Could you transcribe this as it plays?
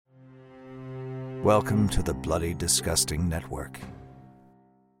Welcome to the Bloody Disgusting Network.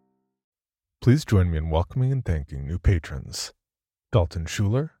 Please join me in welcoming and thanking new patrons: Dalton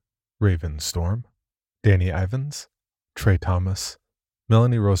Schuler, Raven Storm, Danny Ivins, Trey Thomas,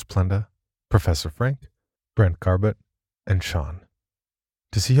 Melanie Rose Plenda, Professor Frank, Brent Garbett, and Sean.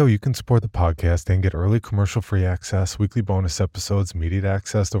 To see how you can support the podcast and get early commercial-free access, weekly bonus episodes, immediate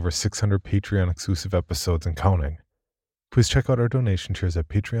access to over 600 Patreon-exclusive episodes and counting, please check out our donation tiers at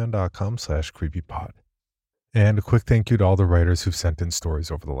patreon.com/creepypod. And a quick thank you to all the writers who've sent in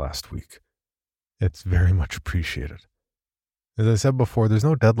stories over the last week. It's very much appreciated. As I said before, there's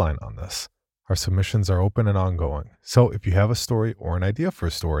no deadline on this. Our submissions are open and ongoing, so if you have a story or an idea for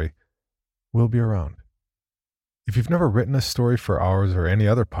a story, we'll be around. If you've never written a story for ours or any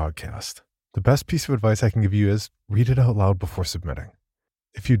other podcast, the best piece of advice I can give you is read it out loud before submitting.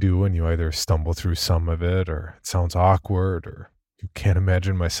 If you do and you either stumble through some of it, or it sounds awkward, or you can't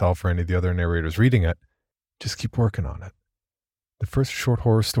imagine myself or any of the other narrators reading it, just keep working on it. The first short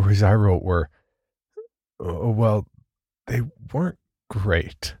horror stories I wrote were, well, they weren't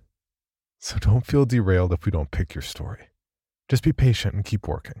great. So don't feel derailed if we don't pick your story. Just be patient and keep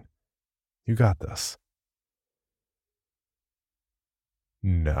working. You got this.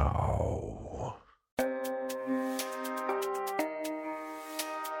 Now,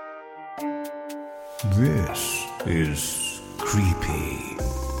 this is Creepy,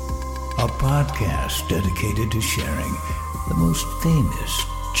 a podcast dedicated to sharing the most famous,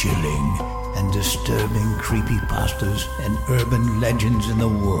 chilling, and disturbing creepypastas and urban legends in the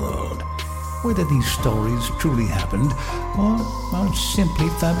world. Whether these stories truly happened or are simply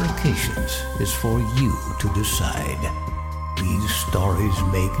fabrications is for you to decide. These stories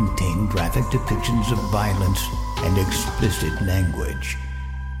may contain graphic depictions of violence and explicit language.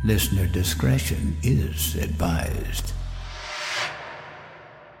 Listener discretion is advised.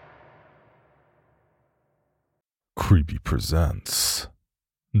 Creepy presents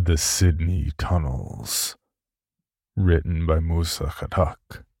The Sydney Tunnels, written by Musa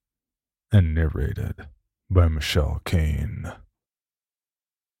Khatak and narrated by Michelle Kane.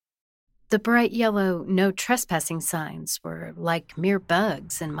 The bright yellow no trespassing signs were like mere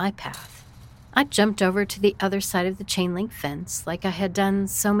bugs in my path. I jumped over to the other side of the chain link fence like I had done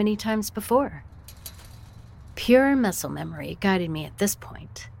so many times before. Pure muscle memory guided me at this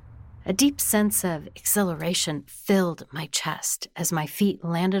point. A deep sense of exhilaration filled my chest as my feet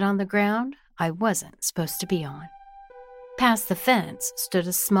landed on the ground I wasn't supposed to be on. Past the fence stood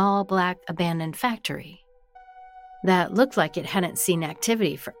a small black abandoned factory that looked like it hadn't seen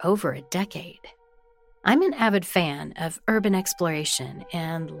activity for over a decade. I'm an avid fan of urban exploration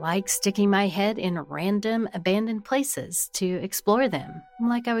and like sticking my head in random abandoned places to explore them,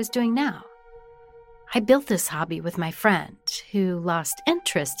 like I was doing now. I built this hobby with my friend, who lost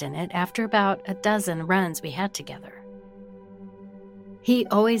interest in it after about a dozen runs we had together. He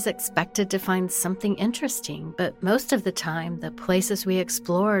always expected to find something interesting, but most of the time the places we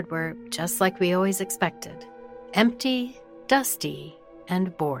explored were just like we always expected. Empty, dusty,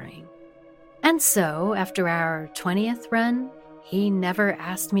 and boring. And so, after our 20th run, he never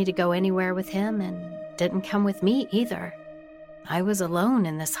asked me to go anywhere with him and didn't come with me either. I was alone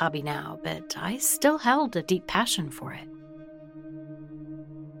in this hobby now, but I still held a deep passion for it.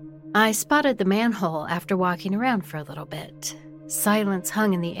 I spotted the manhole after walking around for a little bit. Silence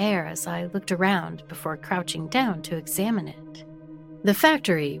hung in the air as I looked around before crouching down to examine it. The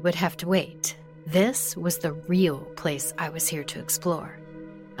factory would have to wait. This was the real place I was here to explore.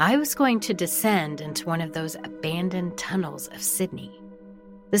 I was going to descend into one of those abandoned tunnels of Sydney.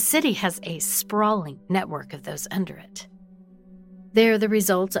 The city has a sprawling network of those under it. They're the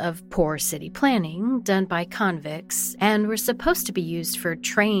result of poor city planning done by convicts and were supposed to be used for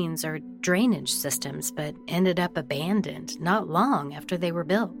trains or drainage systems, but ended up abandoned not long after they were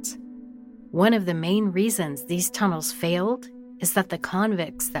built. One of the main reasons these tunnels failed is that the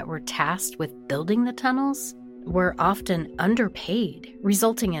convicts that were tasked with building the tunnels were often underpaid,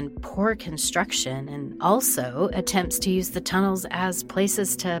 resulting in poor construction and also attempts to use the tunnels as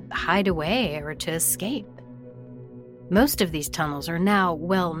places to hide away or to escape. Most of these tunnels are now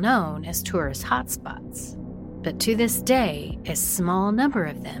well known as tourist hotspots, but to this day, a small number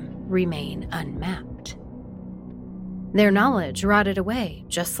of them remain unmapped. Their knowledge rotted away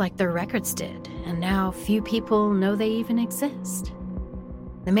just like their records did, and now few people know they even exist.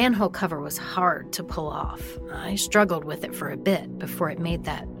 The manhole cover was hard to pull off. I struggled with it for a bit before it made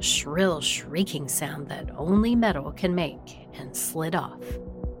that shrill, shrieking sound that only metal can make and slid off.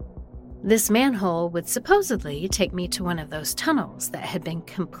 This manhole would supposedly take me to one of those tunnels that had been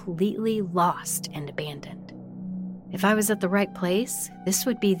completely lost and abandoned. If I was at the right place, this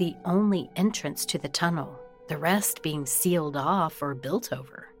would be the only entrance to the tunnel, the rest being sealed off or built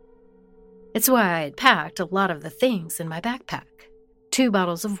over. It's why I had packed a lot of the things in my backpack. 2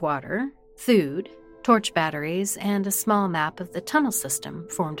 bottles of water, food, torch batteries, and a small map of the tunnel system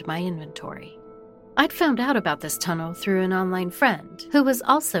formed my inventory. I'd found out about this tunnel through an online friend who was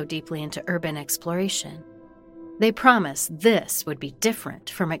also deeply into urban exploration. They promised this would be different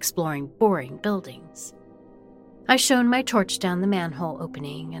from exploring boring buildings. I shone my torch down the manhole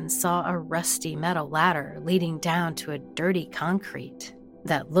opening and saw a rusty metal ladder leading down to a dirty concrete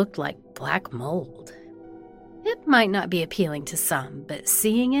that looked like black mold. It might not be appealing to some, but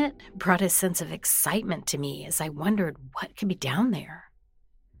seeing it brought a sense of excitement to me as I wondered what could be down there.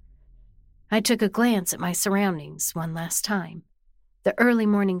 I took a glance at my surroundings one last time. The early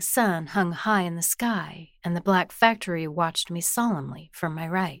morning sun hung high in the sky, and the black factory watched me solemnly from my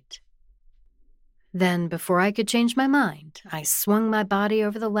right. Then, before I could change my mind, I swung my body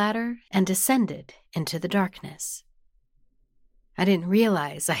over the ladder and descended into the darkness. I didn't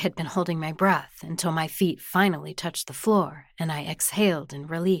realize I had been holding my breath until my feet finally touched the floor and I exhaled in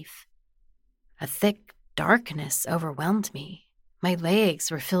relief. A thick darkness overwhelmed me. My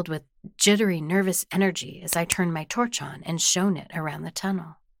legs were filled with jittery, nervous energy as I turned my torch on and shone it around the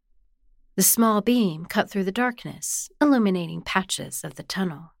tunnel. The small beam cut through the darkness, illuminating patches of the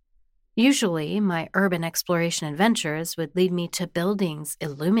tunnel. Usually, my urban exploration adventures would lead me to buildings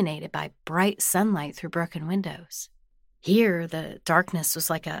illuminated by bright sunlight through broken windows. Here, the darkness was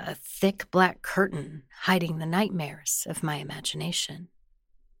like a thick black curtain hiding the nightmares of my imagination.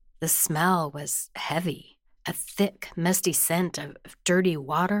 The smell was heavy, a thick, musty scent of dirty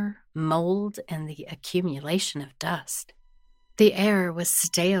water, mold, and the accumulation of dust. The air was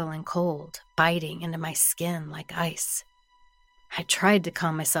stale and cold, biting into my skin like ice. I tried to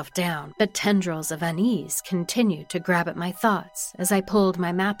calm myself down, but tendrils of unease continued to grab at my thoughts as I pulled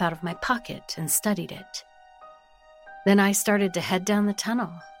my map out of my pocket and studied it. Then I started to head down the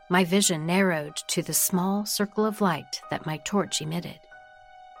tunnel, my vision narrowed to the small circle of light that my torch emitted.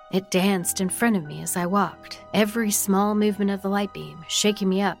 It danced in front of me as I walked, every small movement of the light beam shaking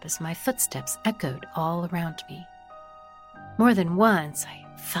me up as my footsteps echoed all around me. More than once, I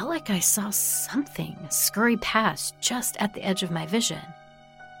felt like I saw something scurry past just at the edge of my vision.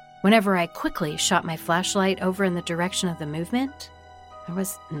 Whenever I quickly shot my flashlight over in the direction of the movement, there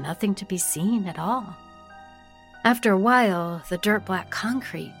was nothing to be seen at all. After a while, the dirt black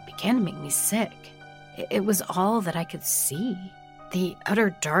concrete began to make me sick. It was all that I could see. The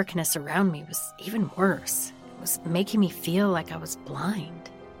utter darkness around me was even worse. It was making me feel like I was blind.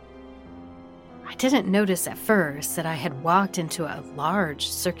 I didn't notice at first that I had walked into a large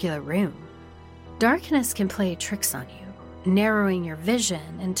circular room. Darkness can play tricks on you, narrowing your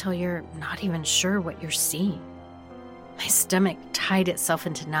vision until you're not even sure what you're seeing. My stomach tied itself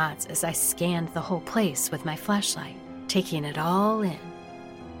into knots as I scanned the whole place with my flashlight, taking it all in.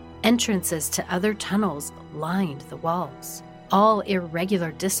 Entrances to other tunnels lined the walls, all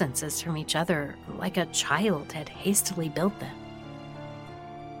irregular distances from each other, like a child had hastily built them.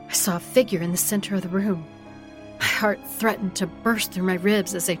 I saw a figure in the center of the room. My heart threatened to burst through my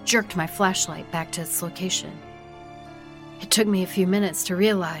ribs as I jerked my flashlight back to its location. It took me a few minutes to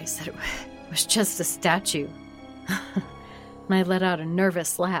realize that it was just a statue. And I let out a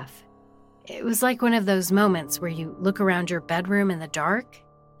nervous laugh. It was like one of those moments where you look around your bedroom in the dark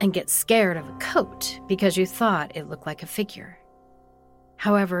and get scared of a coat because you thought it looked like a figure.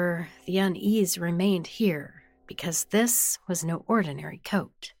 However, the unease remained here because this was no ordinary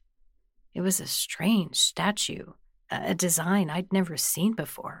coat. It was a strange statue, a design I'd never seen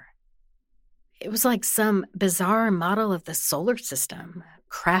before. It was like some bizarre model of the solar system,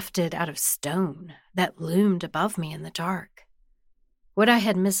 crafted out of stone, that loomed above me in the dark. What I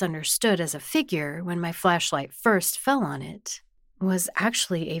had misunderstood as a figure when my flashlight first fell on it was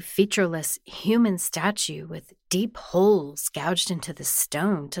actually a featureless human statue with deep holes gouged into the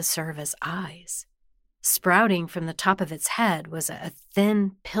stone to serve as eyes. Sprouting from the top of its head was a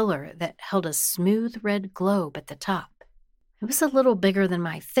thin pillar that held a smooth red globe at the top. It was a little bigger than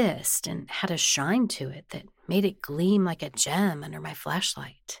my fist and had a shine to it that made it gleam like a gem under my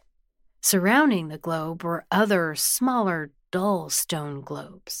flashlight. Surrounding the globe were other, smaller, dull stone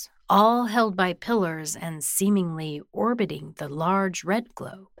globes, all held by pillars and seemingly orbiting the large red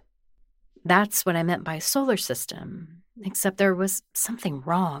globe. That's what I meant by solar system, except there was something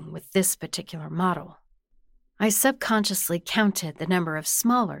wrong with this particular model. I subconsciously counted the number of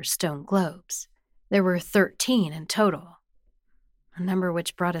smaller stone globes. There were 13 in total, a number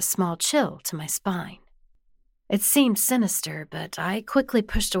which brought a small chill to my spine. It seemed sinister, but I quickly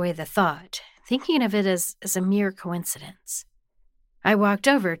pushed away the thought, thinking of it as a mere coincidence. I walked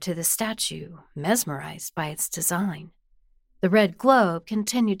over to the statue, mesmerized by its design. The red globe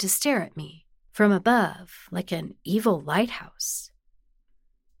continued to stare at me from above like an evil lighthouse.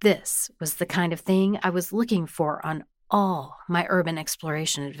 This was the kind of thing I was looking for on all my urban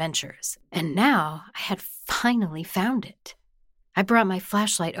exploration adventures, and now I had finally found it. I brought my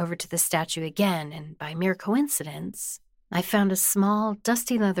flashlight over to the statue again, and by mere coincidence, I found a small,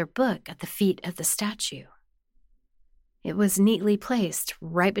 dusty leather book at the feet of the statue. It was neatly placed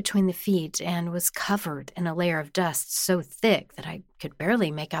right between the feet and was covered in a layer of dust so thick that I could barely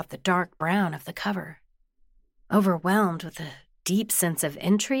make out the dark brown of the cover. Overwhelmed with a deep sense of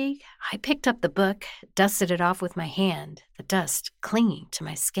intrigue, I picked up the book, dusted it off with my hand, the dust clinging to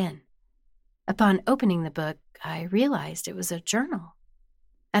my skin. Upon opening the book, I realized it was a journal.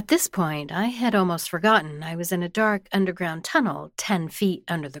 At this point, I had almost forgotten I was in a dark underground tunnel 10 feet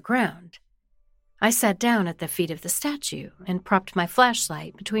under the ground. I sat down at the feet of the statue and propped my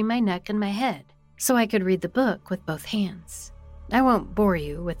flashlight between my neck and my head so I could read the book with both hands. I won't bore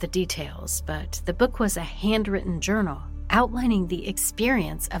you with the details, but the book was a handwritten journal outlining the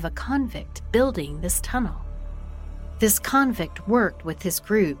experience of a convict building this tunnel. This convict worked with his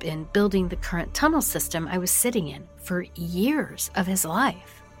group in building the current tunnel system I was sitting in for years of his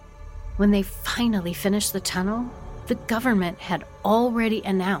life. When they finally finished the tunnel, the government had already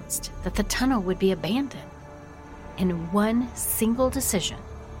announced that the tunnel would be abandoned. In one single decision,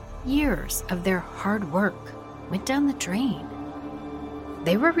 years of their hard work went down the drain.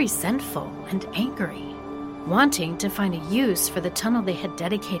 They were resentful and angry, wanting to find a use for the tunnel they had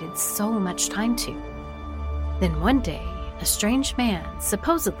dedicated so much time to. Then one day, a strange man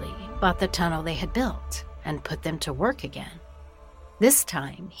supposedly bought the tunnel they had built and put them to work again. This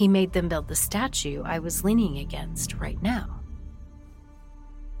time, he made them build the statue I was leaning against right now.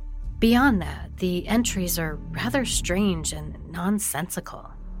 Beyond that, the entries are rather strange and nonsensical.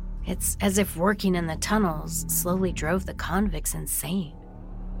 It's as if working in the tunnels slowly drove the convicts insane.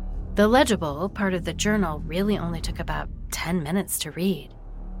 The legible part of the journal really only took about 10 minutes to read.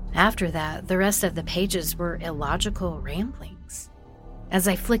 After that, the rest of the pages were illogical ramblings. As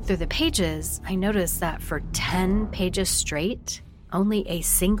I flicked through the pages, I noticed that for 10 pages straight, only a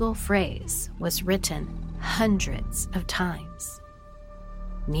single phrase was written hundreds of times.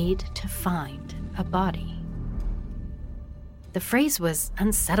 Need to find a body. The phrase was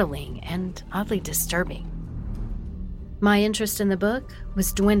unsettling and oddly disturbing. My interest in the book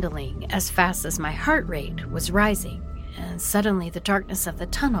was dwindling as fast as my heart rate was rising, and suddenly the darkness of the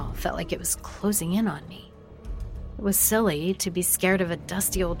tunnel felt like it was closing in on me. It was silly to be scared of a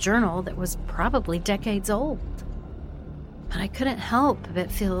dusty old journal that was probably decades old. But I couldn't help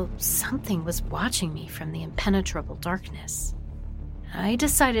but feel something was watching me from the impenetrable darkness. I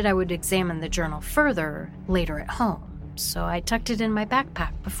decided I would examine the journal further later at home, so I tucked it in my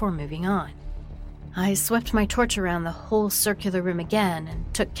backpack before moving on. I swept my torch around the whole circular room again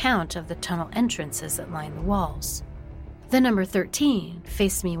and took count of the tunnel entrances that lined the walls. The number 13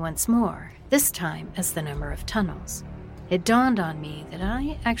 faced me once more, this time as the number of tunnels. It dawned on me that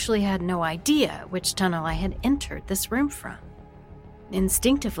I actually had no idea which tunnel I had entered this room from.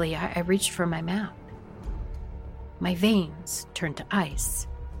 Instinctively, I reached for my map. My veins turned to ice.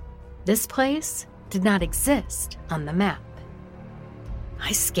 This place did not exist on the map.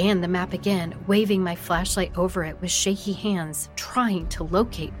 I scanned the map again, waving my flashlight over it with shaky hands, trying to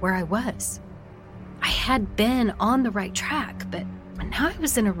locate where I was. I had been on the right track, but now I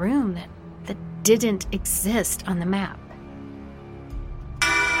was in a room that didn't exist on the map.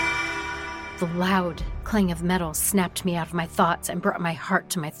 The loud clang of metal snapped me out of my thoughts and brought my heart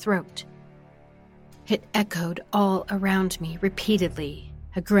to my throat. It echoed all around me repeatedly,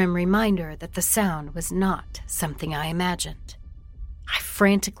 a grim reminder that the sound was not something I imagined. I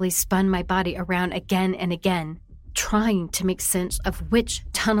frantically spun my body around again and again, trying to make sense of which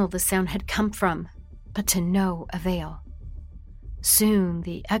tunnel the sound had come from, but to no avail. Soon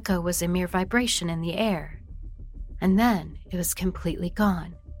the echo was a mere vibration in the air, and then it was completely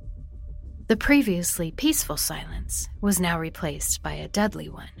gone. The previously peaceful silence was now replaced by a deadly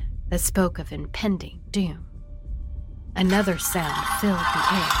one that spoke of impending doom. Another sound filled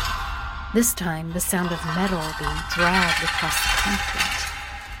the air. This time, the sound of metal being dragged across the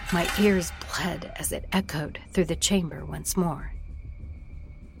concrete. My ears bled as it echoed through the chamber once more.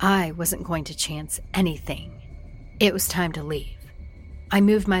 I wasn't going to chance anything. It was time to leave. I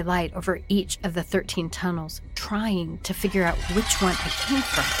moved my light over each of the 13 tunnels, trying to figure out which one I came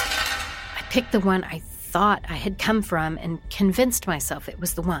from. I picked the one I thought I had come from and convinced myself it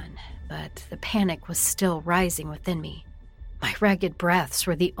was the one, but the panic was still rising within me. My ragged breaths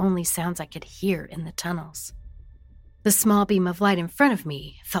were the only sounds I could hear in the tunnels. The small beam of light in front of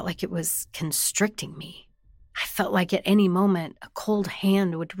me felt like it was constricting me. I felt like at any moment a cold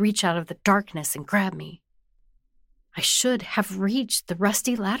hand would reach out of the darkness and grab me. I should have reached the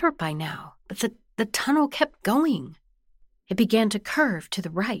rusty ladder by now, but the tunnel kept going. It began to curve to the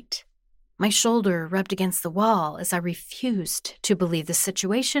right. My shoulder rubbed against the wall as I refused to believe the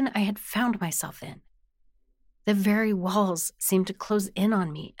situation I had found myself in. The very walls seemed to close in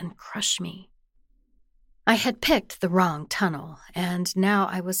on me and crush me. I had picked the wrong tunnel, and now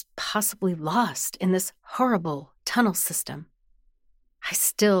I was possibly lost in this horrible tunnel system. I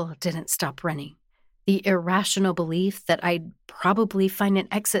still didn't stop running. The irrational belief that I'd probably find an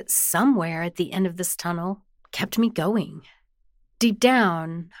exit somewhere at the end of this tunnel kept me going. Deep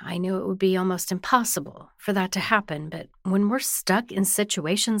down, I knew it would be almost impossible for that to happen, but when we're stuck in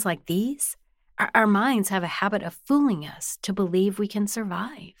situations like these, our minds have a habit of fooling us to believe we can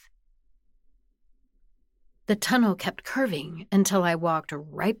survive. The tunnel kept curving until I walked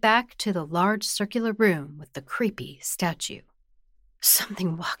right back to the large circular room with the creepy statue.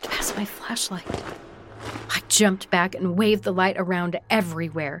 Something walked past my flashlight. I jumped back and waved the light around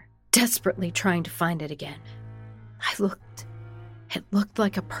everywhere, desperately trying to find it again. It looked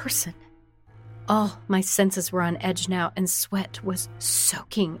like a person. All my senses were on edge now, and sweat was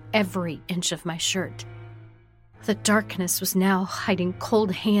soaking every inch of my shirt. The darkness was now hiding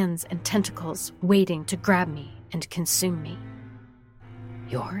cold hands and tentacles waiting to grab me and consume me.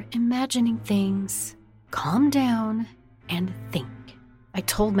 You're imagining things. Calm down and think. I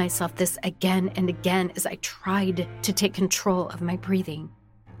told myself this again and again as I tried to take control of my breathing.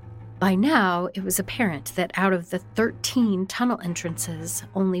 By now, it was apparent that out of the 13 tunnel entrances,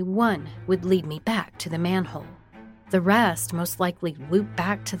 only one would lead me back to the manhole. The rest most likely loop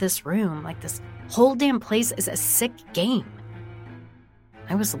back to this room like this whole damn place is a sick game.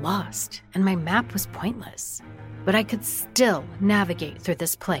 I was lost, and my map was pointless, but I could still navigate through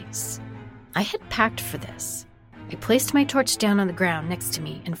this place. I had packed for this. I placed my torch down on the ground next to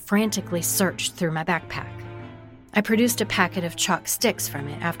me and frantically searched through my backpack. I produced a packet of chalk sticks from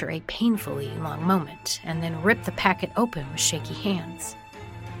it after a painfully long moment, and then ripped the packet open with shaky hands.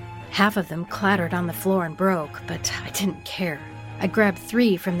 Half of them clattered on the floor and broke, but I didn't care. I grabbed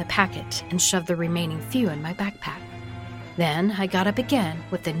 3 from the packet and shoved the remaining few in my backpack. Then I got up again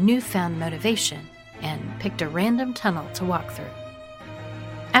with a newfound motivation and picked a random tunnel to walk through.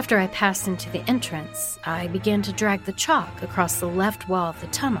 After I passed into the entrance, I began to drag the chalk across the left wall of the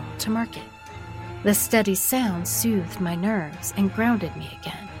tunnel to mark it. The steady sound soothed my nerves and grounded me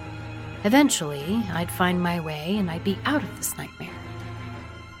again. Eventually, I'd find my way and I'd be out of this nightmare.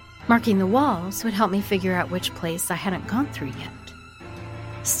 Marking the walls would help me figure out which place I hadn't gone through yet.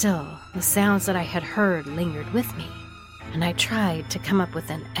 Still, the sounds that I had heard lingered with me, and I tried to come up with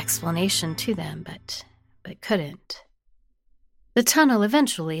an explanation to them, but couldn't. The tunnel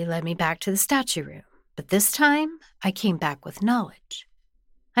eventually led me back to the statue room, but this time I came back with knowledge.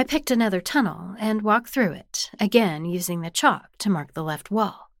 I picked another tunnel and walked through it, again using the chalk to mark the left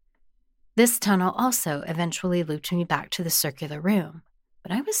wall. This tunnel also eventually looped me back to the circular room,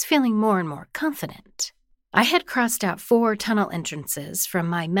 but I was feeling more and more confident. I had crossed out 4 tunnel entrances from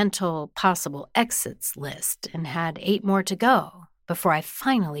my mental possible exits list and had 8 more to go before I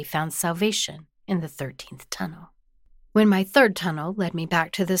finally found salvation in the 13th tunnel. When my 3rd tunnel led me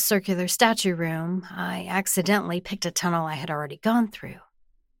back to the circular statue room, I accidentally picked a tunnel I had already gone through.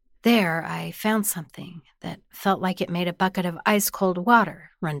 There, I found something that felt like it made a bucket of ice-cold water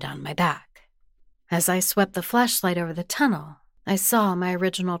run down my back. As I swept the flashlight over the tunnel, I saw my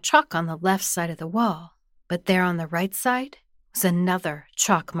original chalk on the left side of the wall, but there on the right side was another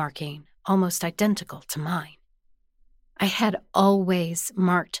chalk marking almost identical to mine. I had always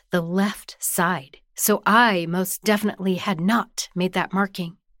marked the left side, so I most definitely had not made that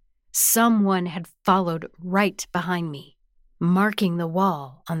marking. Someone had followed right behind me, marking the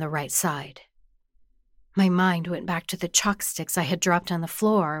wall on the right side. My mind went back to the chalk sticks I had dropped on the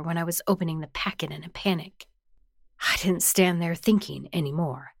floor when I was opening the packet in a panic. I didn't stand there thinking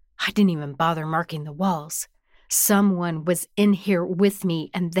anymore. I didn't even bother marking the walls. Someone was in here with me,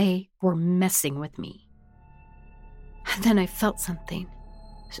 and they were messing with me. And then I felt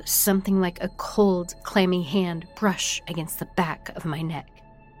something like a cold, clammy hand brush against the back of my neck.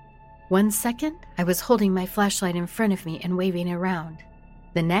 1 second, I was holding my flashlight in front of me and waving it around.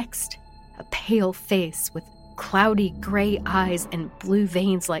 The next, a pale face with cloudy gray eyes and blue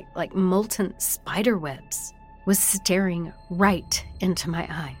veins like molten spider webs was staring right into my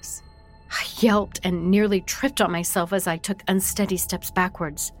eyes. I yelped and nearly tripped on myself as I took unsteady steps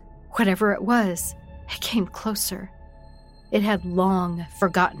backwards. Whatever it was, it came closer. It had long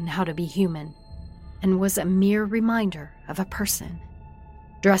forgotten how to be human and was a mere reminder of a person.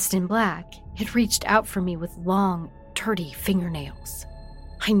 Dressed in black, it reached out for me with long, dirty fingernails.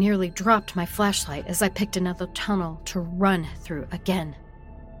 I nearly dropped my flashlight as I picked another tunnel to run through again.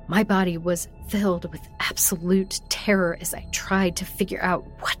 My body was filled with absolute terror as I tried to figure out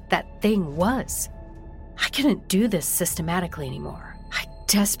what that thing was. I couldn't do this systematically anymore. I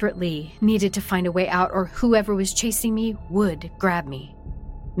desperately needed to find a way out, or whoever was chasing me would grab me.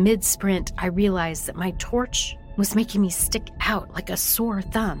 Mid-sprint, I realized that my torch was making me stick out like a sore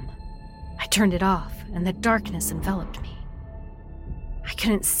thumb. I turned it off, and the darkness enveloped me. I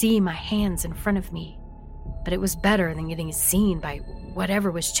couldn't see my hands in front of me, but it was better than getting seen by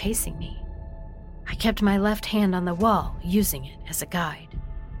whatever was chasing me. I kept my left hand on the wall, using it as a guide.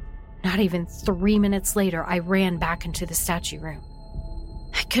 Not even 3 minutes later, I ran back into the statue room.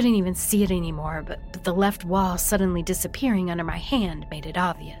 I couldn't even see it anymore, but the left wall suddenly disappearing under my hand made it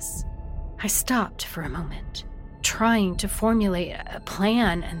obvious. I stopped for a moment, trying to formulate a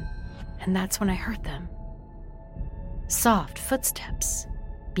plan, and that's when I heard them. Soft footsteps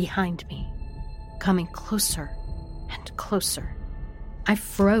behind me, coming closer and closer. I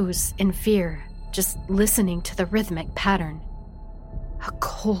froze in fear, just listening to the rhythmic pattern. A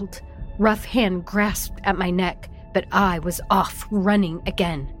cold, rough hand grasped at my neck, but I was off running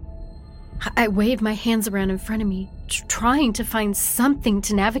again. I waved my hands around in front of me, trying to find something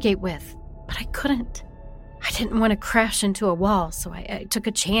to navigate with, but I couldn't. I didn't want to crash into a wall, so I took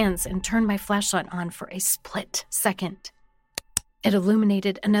a chance and turned my flashlight on for a split second. It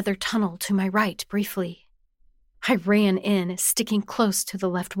illuminated another tunnel to my right briefly. I ran in, sticking close to the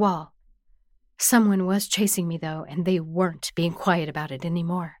left wall. Someone was chasing me, though, and they weren't being quiet about it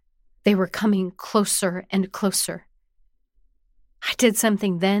anymore. They were coming closer and closer. I did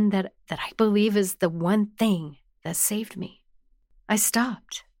something then that I believe is the one thing that saved me. I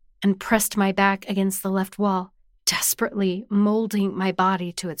stopped and pressed my back against the left wall, desperately molding my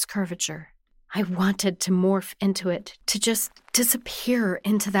body to its curvature. I wanted to morph into it, to just disappear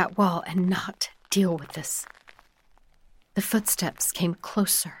into that wall and not deal with this. The footsteps came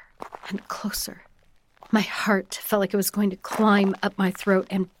closer and closer. My heart felt like it was going to climb up my throat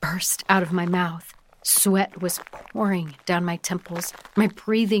and burst out of my mouth. Sweat was pouring down my temples. My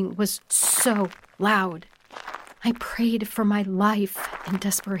breathing was so loud. I prayed for my life in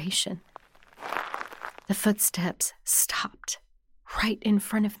desperation. The footsteps stopped right in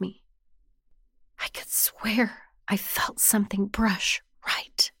front of me. I could swear I felt something brush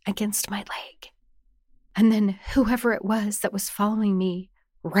right against my leg. And then whoever it was that was following me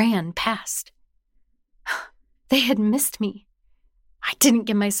ran past. They had missed me. I didn't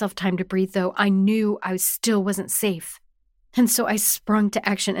give myself time to breathe, though. I knew I still wasn't safe. And so I sprung to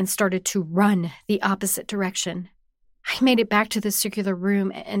action and started to run the opposite direction. I made it back to the circular room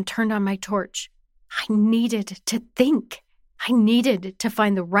and turned on my torch. I needed to think. I needed to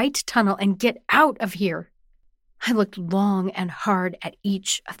find the right tunnel and get out of here. I looked long and hard at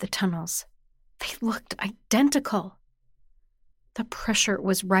each of the tunnels. They looked identical. The pressure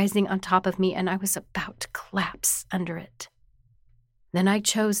was rising on top of me, and I was about to collapse under it. Then I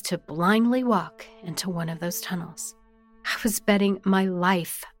chose to blindly walk into one of those tunnels. I was betting my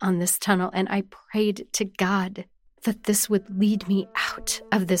life on this tunnel, and I prayed to God that this would lead me out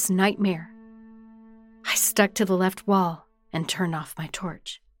of this nightmare. I stuck to the left wall and turned off my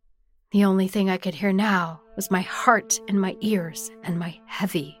torch. The only thing I could hear now was my heart in my ears and my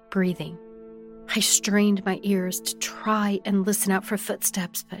heavy breathing. I strained my ears to try and listen out for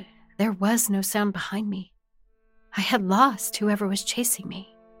footsteps, but there was no sound behind me. I had lost whoever was chasing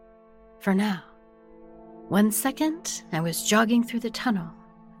me. For now. 1 second, I was jogging through the tunnel.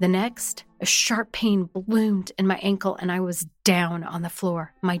 The next, a sharp pain bloomed in my ankle and I was down on the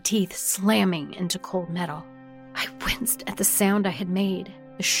floor, my teeth slamming into cold metal. I winced at the sound I had made.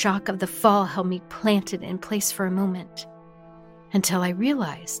 The shock of the fall held me planted in place for a moment, until I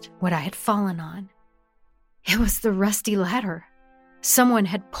realized what I had fallen on. It was the rusty ladder. Someone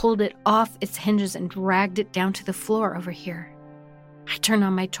had pulled it off its hinges and dragged it down to the floor over here. I turned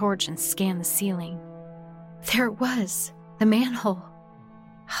on my torch and scanned the ceiling. There it was, the manhole.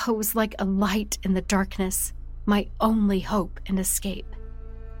 Oh, it was like a light in the darkness, my only hope and escape.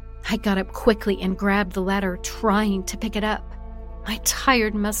 I got up quickly and grabbed the ladder, trying to pick it up. My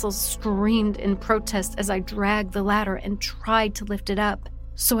tired muscles screamed in protest as I dragged the ladder and tried to lift it up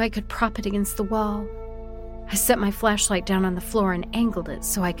so I could prop it against the wall. I set my flashlight down on the floor and angled it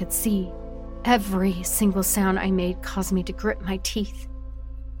so I could see. Every single sound I made caused me to grit my teeth.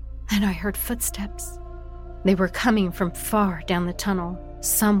 Then I heard footsteps. They were coming from far down the tunnel.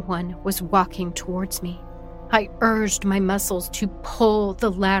 Someone was walking towards me. I urged my muscles to pull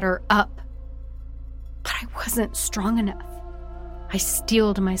the ladder up, but I wasn't strong enough. I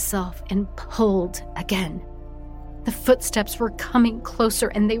steeled myself and pulled again. The footsteps were coming closer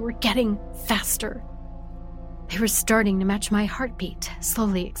and they were getting faster. They were starting to match my heartbeat,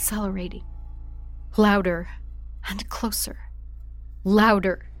 slowly accelerating. Louder and closer.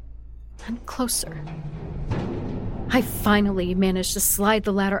 Louder and closer. I finally managed to slide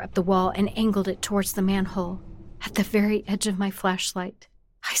the ladder up the wall and angled it towards the manhole. At the very edge of my flashlight,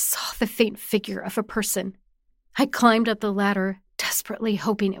 I saw the faint figure of a person. I climbed up the ladder, desperately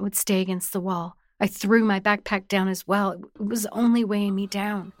hoping it would stay against the wall. I threw my backpack down as well. It was only weighing me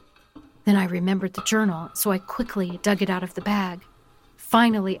down. Then I remembered the journal, so I quickly dug it out of the bag.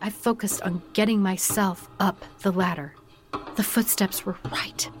 Finally, I focused on getting myself up the ladder. The footsteps were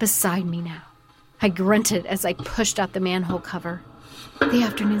right beside me now. I grunted as I pushed out the manhole cover, the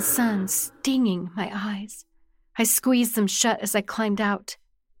afternoon sun stinging my eyes. I squeezed them shut as I climbed out.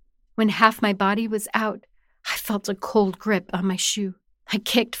 When half my body was out, I felt a cold grip on my shoe. I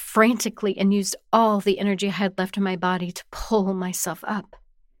kicked frantically and used all the energy I had left in my body to pull myself up.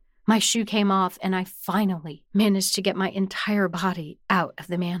 My shoe came off, and I finally managed to get my entire body out of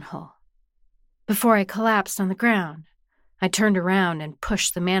the manhole. Before I collapsed on the ground, I turned around and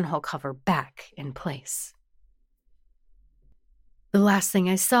pushed the manhole cover back in place. The last thing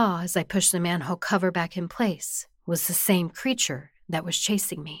I saw as I pushed the manhole cover back in place was the same creature that was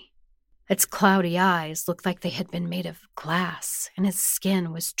chasing me. Its cloudy eyes looked like they had been made of glass, and its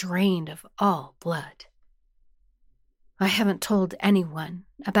skin was drained of all blood. I haven't told anyone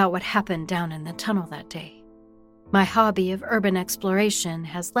about what happened down in the tunnel that day. My hobby of urban exploration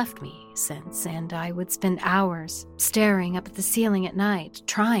has left me since, and I would spend hours staring up at the ceiling at night,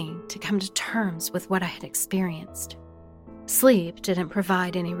 trying to come to terms with what I had experienced. Sleep didn't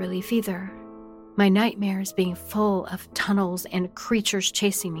provide any relief either, my nightmares being full of tunnels and creatures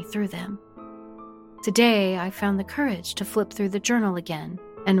chasing me through them. Today, I found the courage to flip through the journal again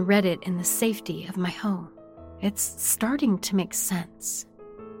and read it in the safety of my home. It's starting to make sense.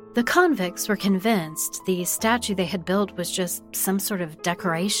 The convicts were convinced the statue they had built was just some sort of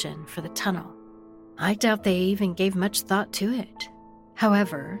decoration for the tunnel. I doubt they even gave much thought to it.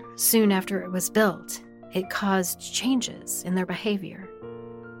 However, soon after it was built, it caused changes in their behavior.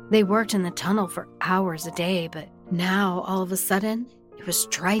 They worked in the tunnel for hours a day, but now, all of a sudden, it was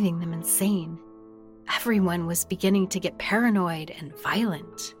driving them insane. Everyone was beginning to get paranoid and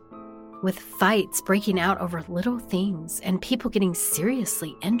violent, with fights breaking out over little things and people getting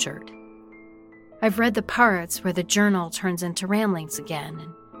seriously injured. I've read the parts where the journal turns into ramblings again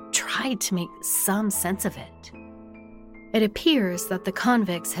and tried to make some sense of it. It appears that the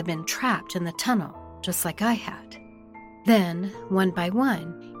convicts had been trapped in the tunnel, just like I had. Then, one by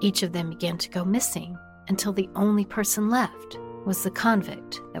one, each of them began to go missing until the only person left was the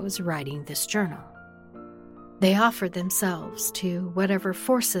convict that was writing this journal. They offered themselves to whatever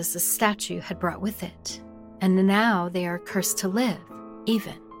forces the statue had brought with it, and now they are cursed to live,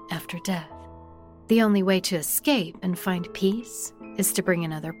 even after death. The only way to escape and find peace is to bring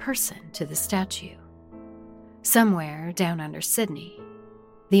another person to the statue. Somewhere down under Sydney,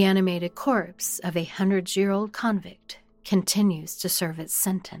 the animated corpse of a 100-year-old convict continues to serve its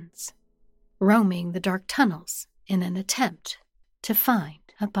sentence, roaming the dark tunnels in an attempt to find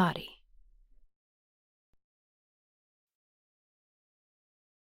a body.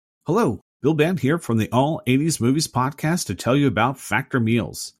 Hello, Bill Band here from the All 80s Movies podcast to tell you about Factor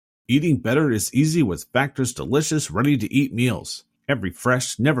Meals. Eating better is easy with Factor's delicious, ready-to-eat meals. Every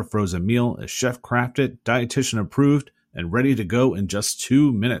fresh, never frozen meal is chef-crafted, dietitian approved, and ready to go in just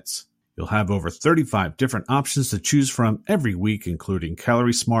 2 minutes. You'll have over 35 different options to choose from every week, including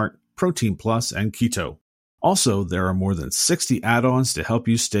Calorie Smart, Protein Plus, and Keto. Also, there are more than 60 add-ons to help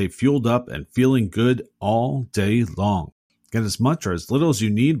you stay fueled up and feeling good all day long. Get as much or as little as you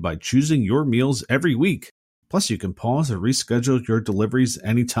need by choosing your meals every week. Plus, you can pause or reschedule your deliveries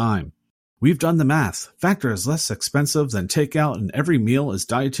anytime. We've done the math. Factor is less expensive than takeout, and every meal is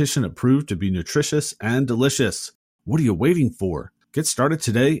dietitian approved to be nutritious and delicious. What are you waiting for? Get started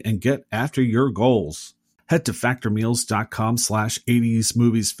today and get after your goals. Head to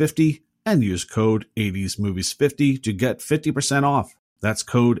factormeals.com/80smovies50 and use code 80smovies50 to get 50% off. That's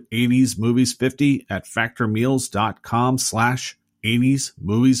code 80smovies50 at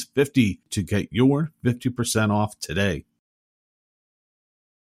factormeals.com/80smovies50 to get your 50% off today.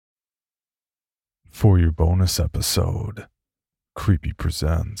 For your bonus episode, Creepy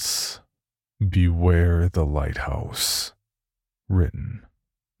presents Beware the Lighthouse, written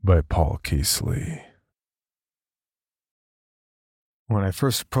by Paul Casely. When I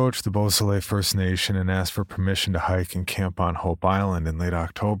first approached the Beausoleil First Nation and asked for permission to hike and camp on Hope Island in late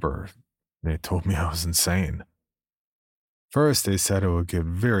October, they told me I was insane. First, they said it would get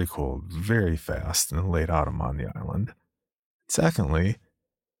very cold very fast in the late autumn on the island. Secondly,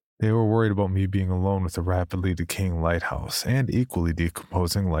 they were worried about me being alone with a rapidly decaying lighthouse and equally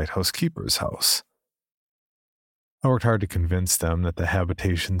decomposing lighthouse keeper's house. I worked hard to convince them that the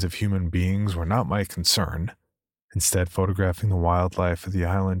habitations of human beings were not my concern. Instead, photographing the wildlife of the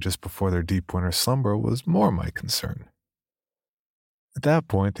island just before their deep winter slumber was more my concern. At that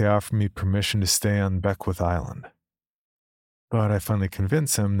point, they offered me permission to stay on Beckwith Island. But I finally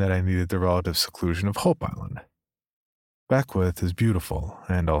convinced them that I needed the relative seclusion of Hope Island. Beckwith is beautiful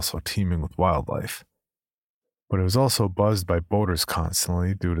and also teeming with wildlife, but it was also buzzed by boaters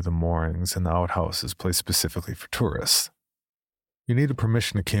constantly due to the moorings and the outhouses placed specifically for tourists. You needed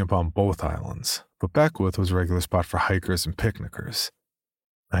permission to camp on both islands, but Beckwith was a regular spot for hikers and picnickers.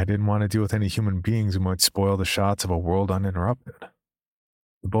 I didn't want to deal with any human beings who might spoil the shots of a world uninterrupted.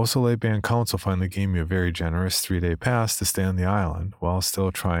 The Beausoleil Band Council finally gave me a very generous 3-day pass to stay on the island while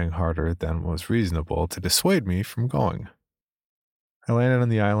still trying harder than was reasonable to dissuade me from going. I landed on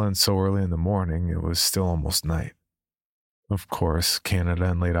the island so early in the morning it was still almost night. Of course, Canada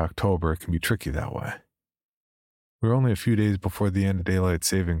in late October can be tricky that way. We were only a few days before the end of daylight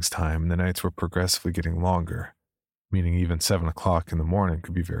savings time and the nights were progressively getting longer, meaning even 7 o'clock in the morning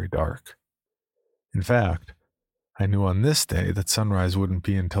could be very dark. In fact, I knew on this day that sunrise wouldn't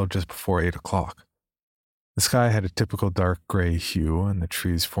be until just before 8 o'clock. The sky had a typical dark gray hue, and the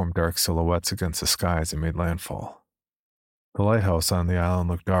trees formed dark silhouettes against the sky as it made landfall. The lighthouse on the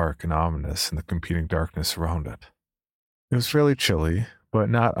island looked dark and ominous in the competing darkness around it. It was fairly chilly, but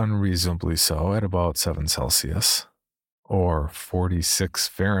not unreasonably so at about 7 Celsius, or 46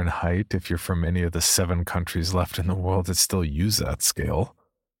 Fahrenheit if you're from any of the 7 countries left in the world that still use that scale.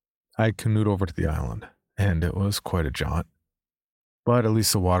 I canoed over to the island, and it was quite a jaunt. But at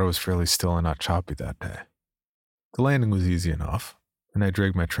least the water was fairly still and not choppy that day. The landing was easy enough, and I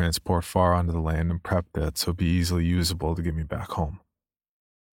dragged my transport far onto the land and prepped it so it would be easily usable to get me back home.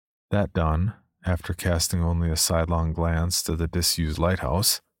 That done, after casting only a sidelong glance to the disused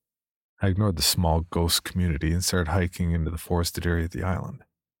lighthouse, I ignored the small ghost community and started hiking into the forested area of the island.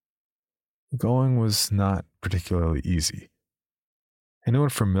 The going was not particularly easy. Anyone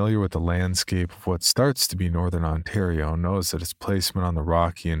familiar with the landscape of what starts to be northern Ontario knows that its placement on the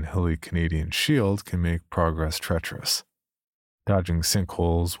rocky and hilly Canadian Shield can make progress treacherous. Dodging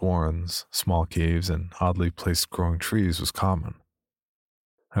sinkholes, warrens, small caves, and oddly placed growing trees was common.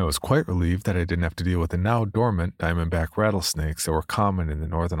 I was quite relieved that I didn't have to deal with the now dormant diamondback rattlesnakes that were common in the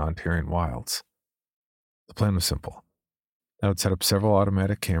northern Ontarian wilds. The plan was simple. I would set up several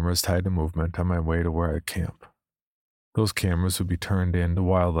automatic cameras tied to movement on my way to where I'd camp. Those cameras would be turned in to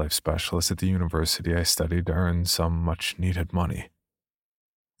wildlife specialists at the university I studied to earn some much-needed money.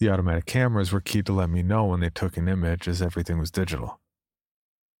 The automatic cameras were key to let me know when they took an image, as everything was digital.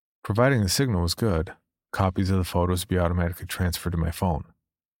 Providing the signal was good, copies of the photos would be automatically transferred to my phone.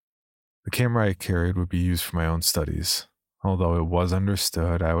 The camera I carried would be used for my own studies, although it was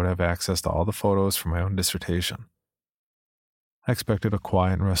understood I would have access to all the photos for my own dissertation. I expected a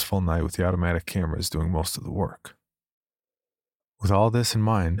quiet and restful night with the automatic cameras doing most of the work. With all this in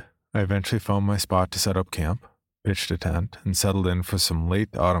mind, I eventually found my spot to set up camp, pitched a tent, and settled in for some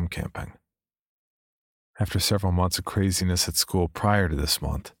late autumn camping. After several months of craziness at school prior to this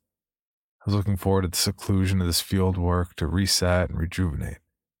month, I was looking forward to the seclusion of this field work to reset and rejuvenate.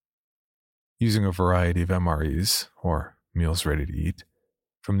 Using a variety of MREs, or meals ready to eat,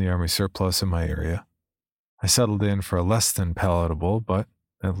 from the Army surplus in my area, I settled in for a less than palatable but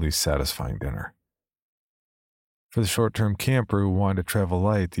at least satisfying dinner. For the short-term camper who wanted to travel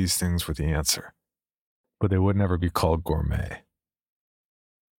light, these things were the answer, but they would never be called gourmet.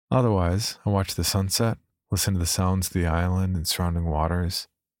 Otherwise, I watched the sunset, listened to the sounds of the island and surrounding waters,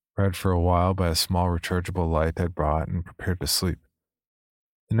 read for a while by a small rechargeable light I'd brought, and prepared to sleep.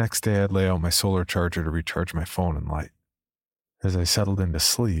 The next day, I'd lay out my solar charger to recharge my phone and light. As I settled into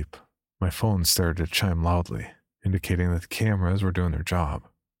sleep, my phone started to chime loudly, indicating that the cameras were doing their job.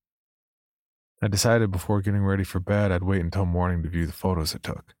 I decided before getting ready for bed I'd wait until morning to view the photos it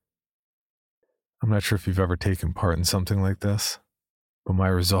took. I'm not sure if you've ever taken part in something like this, but my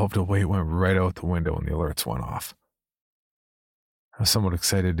resolve to wait went right out the window when the alerts went off. I was somewhat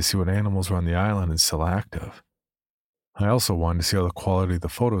excited to see what animals were on the island and still active. I also wanted to see how the quality of the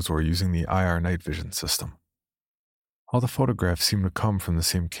photos were using the IR night vision system. All the photographs seemed to come from the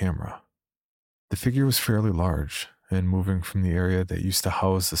same camera. The figure was fairly large, and moving from the area that used to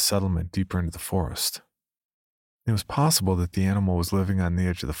house the settlement deeper into the forest. It was possible that the animal was living on the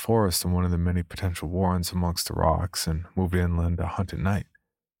edge of the forest in one of the many potential warrens amongst the rocks and moved inland to hunt at night.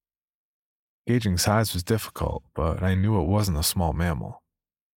 Gauging size was difficult, but I knew it wasn't a small mammal.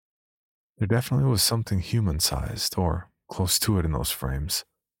 There definitely was something human-sized, or close to it in those frames.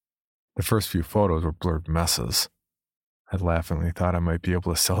 The first few photos were blurred messes. I laughingly thought I might be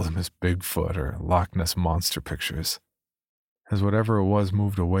able to sell them as Bigfoot or Loch Ness Monster pictures. As whatever it was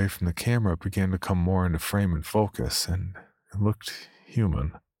moved away from the camera, it began to come more into frame and focus, and it looked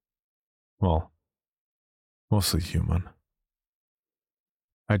human. Well, mostly human.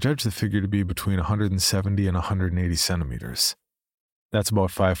 I judged the figure to be between 170 and 180 centimeters. That's about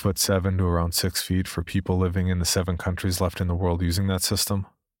 5'7" to around 6 feet for people living in the 7 countries left in the world using that system.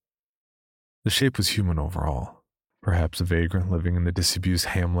 The shape was human overall. Perhaps a vagrant living in the disabused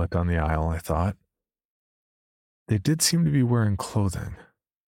hamlet on the isle, I thought. They did seem to be wearing clothing,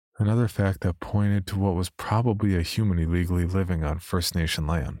 another fact that pointed to what was probably a human illegally living on First Nation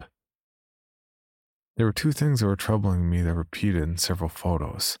land. There were 2 things that were troubling me that repeated in several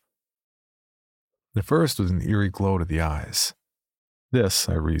photos. The first was an eerie glow to the eyes. This,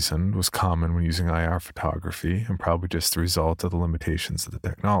 I reasoned, was common when using IR photography and probably just the result of the limitations of the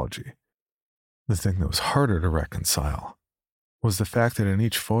technology. The thing that was harder to reconcile was the fact that in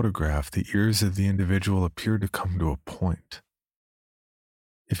each photograph, the ears of the individual appeared to come to a point.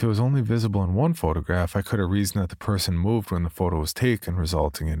 If it was only visible in one photograph, I could have reasoned that the person moved when the photo was taken,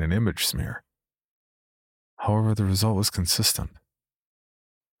 resulting in an image smear. However, the result was consistent.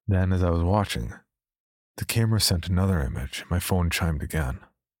 Then, as I was watching, the camera sent another image. My phone chimed again.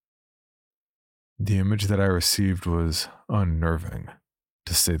 The image that I received was unnerving,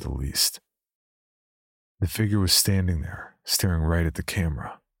 to say the least. The figure was standing there, staring right at the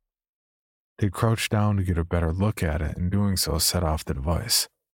camera. They crouched down to get a better look at it, and doing so set off the device.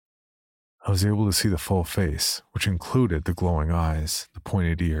 I was able to see the full face, which included the glowing eyes, the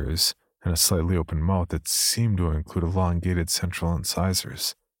pointed ears, and a slightly open mouth that seemed to include elongated central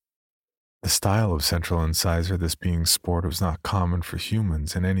incisors. The style of central incisor this being sported was not common for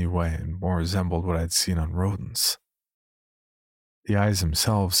humans in any way and more resembled what I'd seen on rodents. The eyes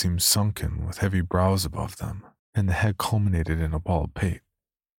themselves seemed sunken with heavy brows above them, and the head culminated in a bald pate.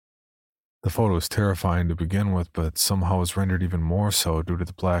 The photo was terrifying to begin with, but somehow was rendered even more so due to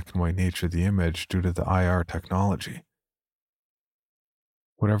the black and white nature of the image due to the IR technology.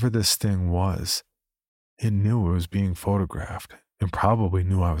 Whatever this thing was, it knew it was being photographed and probably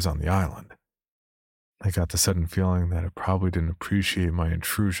knew I was on the island. I got the sudden feeling that it probably didn't appreciate my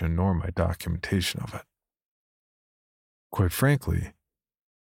intrusion nor my documentation of it. Quite frankly,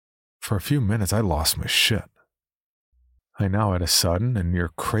 for a few minutes I lost my shit. I now had a sudden and near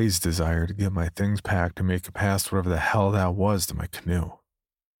crazed desire to get my things packed and make it past whatever the hell that was to my canoe.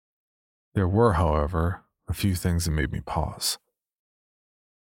 There were, however, a few things that made me pause.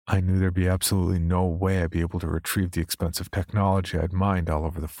 I knew there'd be absolutely no way I'd be able to retrieve the expensive technology I'd mined all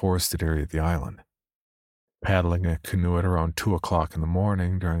over the forested area of the island. Paddling a canoe at around 2 o'clock in the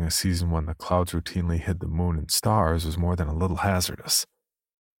morning during a season when the clouds routinely hid the moon and stars was more than a little hazardous.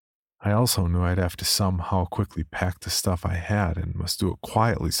 I also knew I'd have to somehow quickly pack the stuff I had and must do it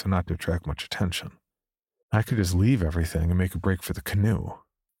quietly so not to attract much attention. I could just leave everything and make a break for the canoe.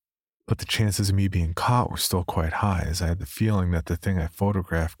 But the chances of me being caught were still quite high, as I had the feeling that the thing I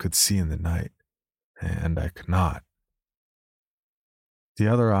photographed could see in the night, and I could not. The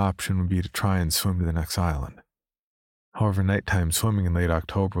other option would be to try and swim to the next island. However, nighttime swimming in late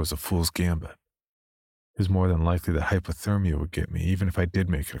October was a fool's gambit. It was more than likely that hypothermia would get me, even if I did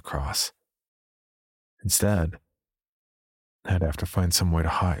make it across. Instead, I'd have to find some way to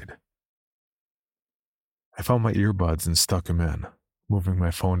hide. I found my earbuds and stuck them in, moving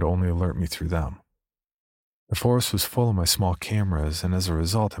my phone to only alert me through them. The forest was full of my small cameras, and as a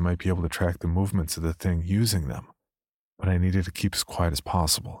result, I might be able to track the movements of the thing using them, but I needed to keep as quiet as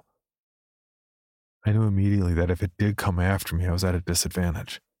possible. I knew immediately that if it did come after me, I was at a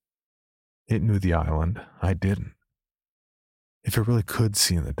disadvantage. It knew the island, I didn't. If it really could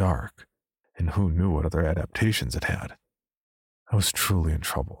see in the dark, and who knew what other adaptations it had, I was truly in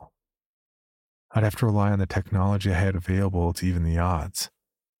trouble. I'd have to rely on the technology I had available to even the odds,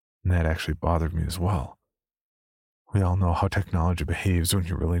 and that actually bothered me as well. We all know how technology behaves when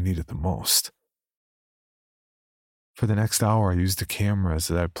you really need it the most. For the next hour, I used the cameras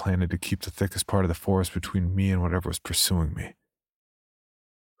that I planned to keep the thickest part of the forest between me and whatever was pursuing me.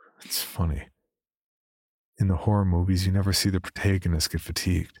 It's funny. In the horror movies, you never see the protagonist get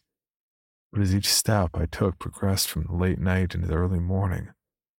fatigued. But as each step I took progressed from the late night into the early morning,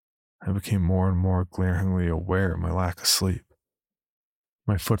 I became more and more glaringly aware of my lack of sleep.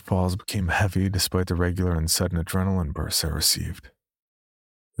 My footfalls became heavy despite the regular and sudden adrenaline bursts I received.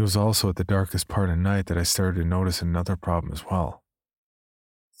 It was also at the darkest part of night that I started to notice another problem as well.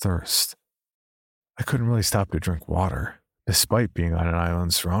 Thirst. I couldn't really stop to drink water, despite being on an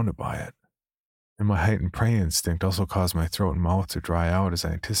island surrounded by it. And my heightened prey instinct also caused my throat and mouth to dry out as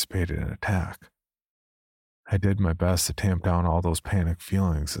I anticipated an attack. I did my best to tamp down all those panic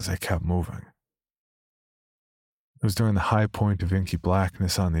feelings as I kept moving. It was during the high point of inky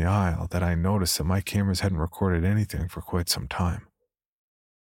blackness on the isle that I noticed that my cameras hadn't recorded anything for quite some time.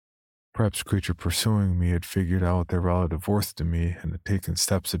 Perhaps the creature pursuing me had figured out their relative worth to me and had taken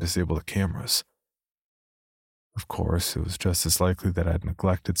steps to disable the cameras. Of course, it was just as likely that I'd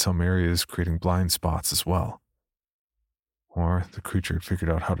neglected some areas, creating blind spots as well. Or the creature had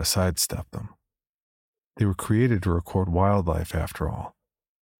figured out how to sidestep them. They were created to record wildlife, after all.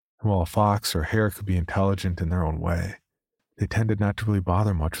 And while a fox or a hare could be intelligent in their own way, they tended not to really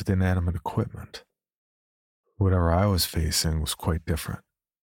bother much with inanimate equipment. Whatever I was facing was quite different.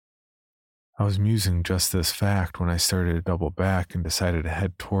 I was musing just this fact when I started to double back and decided to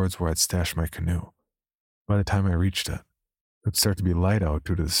head towards where I'd stashed my canoe. By the time I reached it, it would start to be light out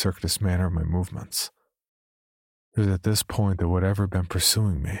due to the circuitous manner of my movements. It was at this point that whatever had been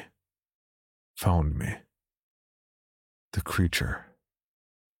pursuing me found me. The creature,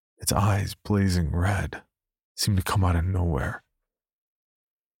 its eyes blazing red, seemed to come out of nowhere.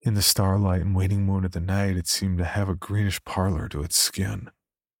 In the starlight and waning moon of the night, it seemed to have a greenish pallor to its skin.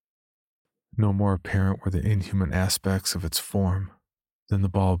 No more apparent were the inhuman aspects of its form than the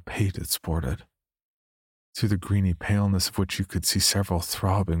bald pate it sported, through the greeny paleness of which you could see several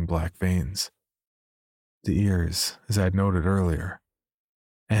throbbing black veins. The ears, as I had noted earlier,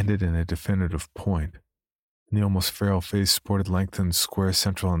 ended in a definitive point, and the almost feral face sported lengthened square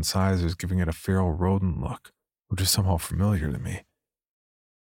central incisors, giving it a feral rodent look, which was somehow familiar to me.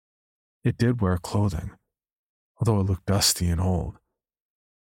 It did wear clothing, although it looked dusty and old.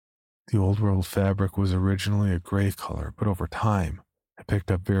 The old-world fabric was originally a gray color, but over time, it picked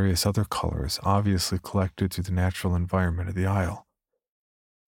up various other colors, obviously collected through the natural environment of the isle.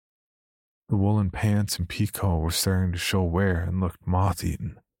 The woolen pants and peacoat were starting to show wear and looked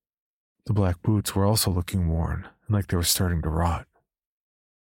moth-eaten. The black boots were also looking worn and like they were starting to rot.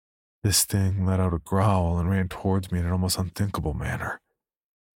 This thing let out a growl and ran towards me in an almost unthinkable manner.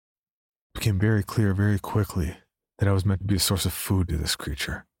 It became very clear very quickly that I was meant to be a source of food to this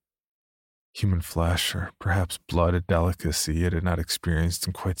creature. Human flesh, or perhaps blood, a delicacy it had not experienced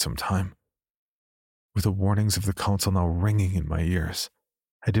in quite some time. With the warnings of the council now ringing in my ears,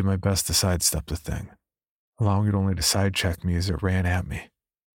 I did my best to sidestep the thing, allowing it only to sidecheck me as it ran at me.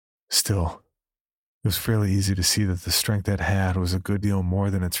 Still, it was fairly easy to see that the strength it had was a good deal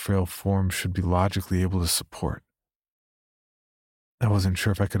more than its frail form should be logically able to support. I wasn't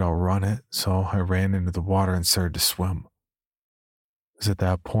sure if I could outrun it, so I ran into the water and started to swim. It was at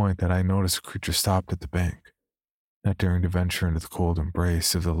that point that I noticed the creature stopped at the bank, not daring to venture into the cold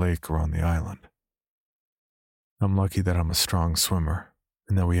embrace of the lake around the island. I'm lucky that I'm a strong swimmer,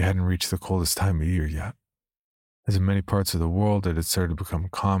 and that we hadn't reached the coldest time of year yet. As in many parts of the world, it had started to become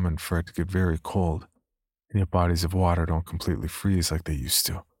common for it to get very cold, and yet bodies of water don't completely freeze like they used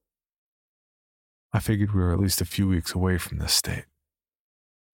to. I figured we were at least a few weeks away from this state.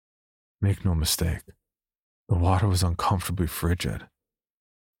 Make no mistake, the water was uncomfortably frigid,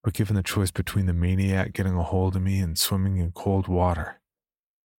 but given the choice between the maniac getting a hold of me and swimming in cold water,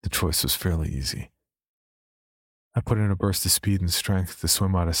 the choice was fairly easy. I put in a burst of speed and strength to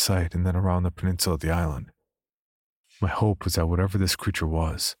swim out of sight and then around the peninsula of the island. My hope was that whatever this creature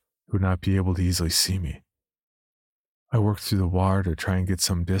was, it would not be able to easily see me. I worked through the water to try and get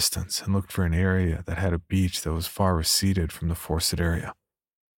some distance and looked for an area that had a beach that was far receded from the forested area.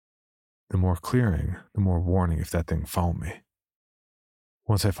 The more clearing, the more warning if that thing found me.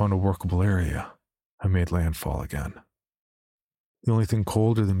 Once I found a workable area, I made landfall again. The only thing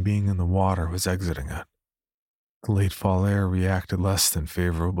colder than being in the water was exiting it. The late fall air reacted less than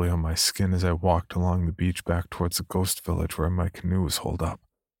favorably on my skin as I walked along the beach back towards the ghost village where my canoe was holed up.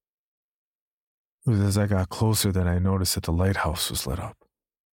 It was as I got closer that I noticed that the lighthouse was lit up.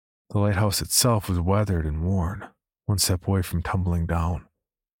 The lighthouse itself was weathered and worn, one step away from tumbling down.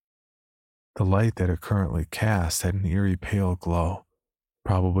 The light that it currently cast had an eerie pale glow,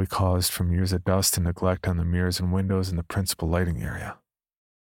 probably caused from years of dust and neglect on the mirrors and windows in the principal lighting area.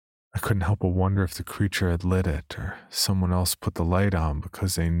 I couldn't help but wonder if the creature had lit it or someone else put the light on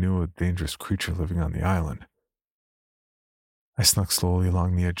because they knew a dangerous creature living on the island. I snuck slowly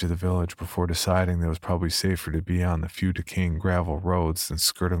along the edge of the village before deciding that it was probably safer to be on the few decaying gravel roads than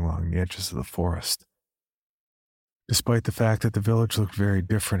skirting along the edges of the forest. Despite the fact that the village looked very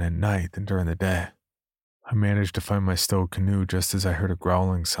different at night than during the day, I managed to find my stowed canoe just as I heard a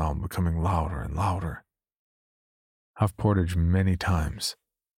growling sound becoming louder and louder. I've portaged many times,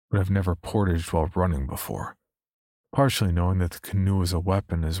 but I've never portaged while running before, partially knowing that the canoe is a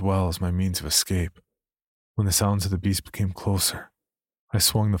weapon as well as my means of escape. When the sounds of the beast became closer, I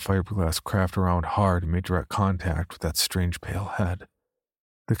swung the fiberglass craft around hard and made direct contact with that strange pale head.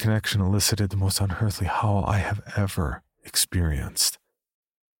 The connection elicited the most unearthly howl I have ever experienced.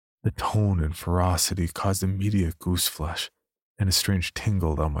 The tone and ferocity caused immediate gooseflesh and a strange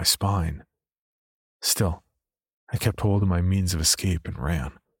tingle down my spine. Still, I kept hold of my means of escape and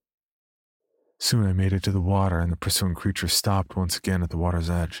ran. Soon I made it to the water and the pursuing creature stopped once again at the water's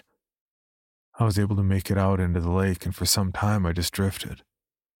edge. I was able to make it out into the lake, and for some time I just drifted,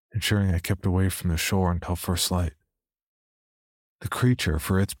 ensuring I kept away from the shore until first light. The creature,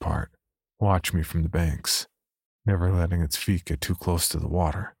 for its part, watched me from the banks, never letting its feet get too close to the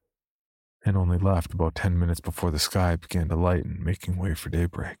water, and only left about 10 minutes before the sky began to lighten, making way for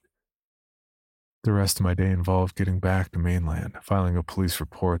daybreak. The rest of my day involved getting back to mainland, filing a police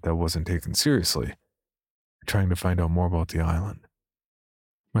report that wasn't taken seriously, and trying to find out more about the island.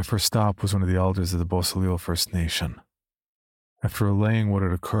 My first stop was one of the elders of the Bosalil First Nation. After relaying what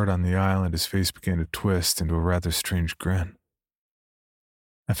had occurred on the island, his face began to twist into a rather strange grin.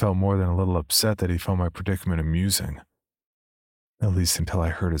 I felt more than a little upset that he found my predicament amusing, at least until I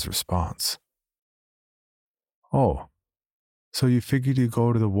heard his response. "Oh, so you figured you'd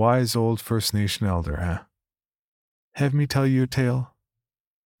go to the wise old First Nation elder, huh? Have me tell you a tale?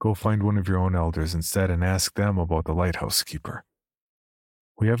 Go find one of your own elders instead and ask them about the lighthouse keeper.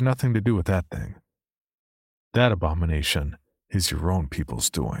 We have nothing to do with that thing. That abomination is your own people's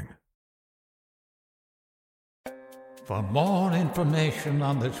doing." For more information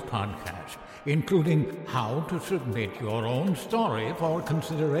on this podcast, including how to submit your own story for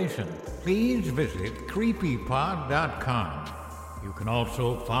consideration, please visit creepypod.com. You can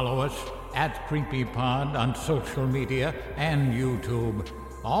also follow us at CreepyPod on social media and YouTube.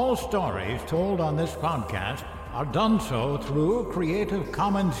 All stories told on this podcast are done so through Creative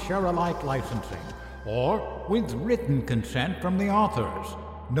Commons Share-alike licensing or with written consent from the authors.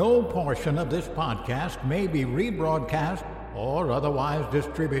 No portion of this podcast may be rebroadcast or otherwise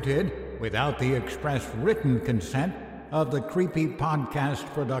distributed without the express written consent of the Creepy Podcast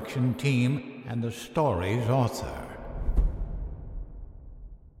production team and the story's author.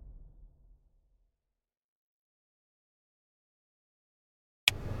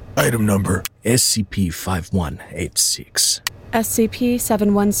 Item number SCP-5186.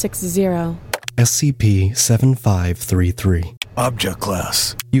 SCP-7160. SCP-7533. Object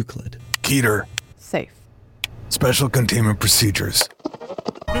Class Euclid. Keter. Safe. Special Containment Procedures.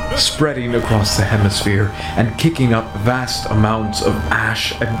 Spreading across the hemisphere and kicking up vast amounts of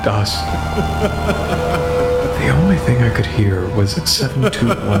ash and dust. The only thing I could hear was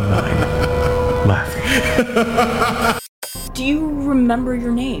 7219 laughing. Do you remember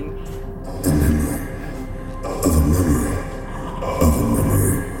your name?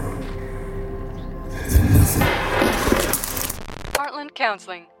 Heartland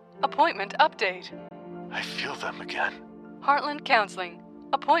Counseling. Appointment update. I feel them again. Heartland Counseling.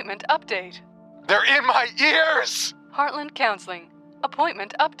 Appointment update. They're in my ears! Heartland Counseling.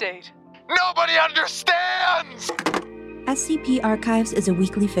 Appointment update. Nobody understands! SCP Archives is a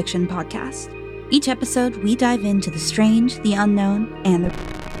weekly fiction podcast. Each episode, we dive into the strange, the unknown, and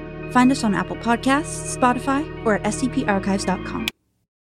the... Find us on Apple Podcasts, Spotify, or at scparchives.com.